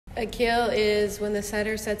A kill is when the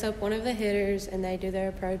setter sets up one of the hitters and they do their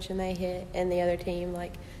approach and they hit, and the other team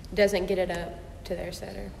doesn't get it up to their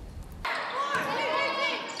setter.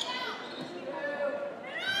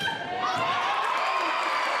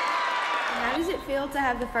 How does it feel to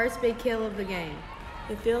have the first big kill of the game?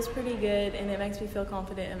 It feels pretty good, and it makes me feel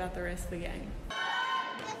confident about the rest of the game.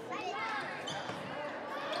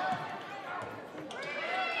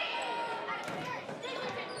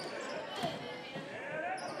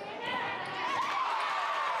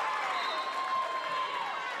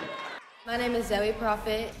 My name is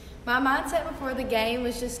Proffitt. My mindset before the game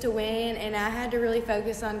was just to win, and I had to really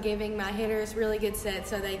focus on giving my hitters really good sets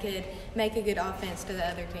so they could make a good offense to the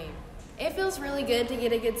other team. It feels really good to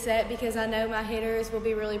get a good set because I know my hitters will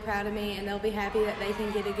be really proud of me and they'll be happy that they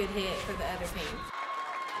can get a good hit for the other team.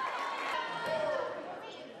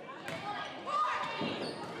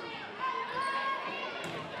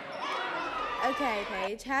 Okay,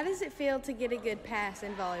 Paige, how does it feel to get a good pass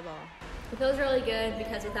in volleyball? It feels really good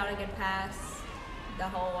because without a good pass, the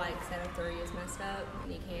whole set of three is messed up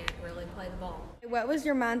and you can't really play the ball. What was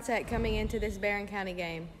your mindset coming into this Barron County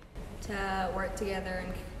game? To work together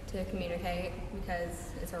and to communicate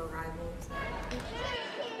because it's our rival. So.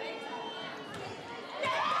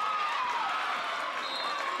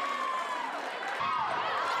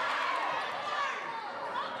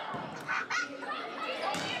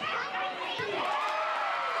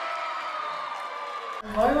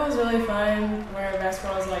 Volleyball is really fun, where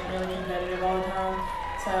basketball is really competitive all the time.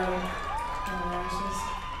 So, I don't know, it's just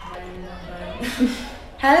way more fun.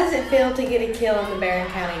 How does it feel to get a kill in the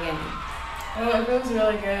Barron County game? It feels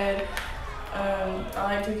really good. I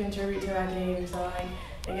like to contribute to our team, so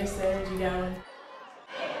it gets the energy going.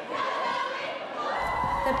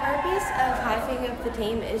 The purpose of hyping up the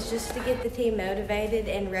team is just to get the team motivated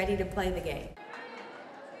and ready to play the game.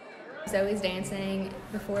 Zoe's dancing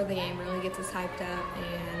before the game really gets us hyped up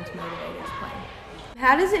and motivated to play.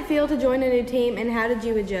 How does it feel to join a new team, and how did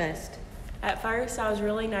you adjust? At first I was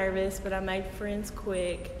really nervous, but I made friends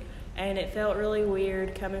quick, and it felt really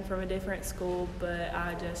weird coming from a different school, but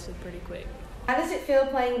I adjusted pretty quick. How does it feel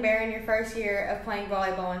playing Barron your first year of playing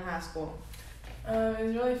volleyball in high school? It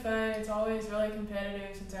was really fun. It's always really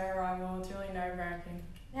competitive since our rival. It's really nerve-wracking.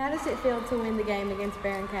 How does it feel to win the game against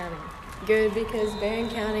Barron County? Good, because Barron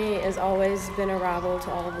County has always been a rival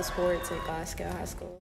to all of the sports at Glasgow High School.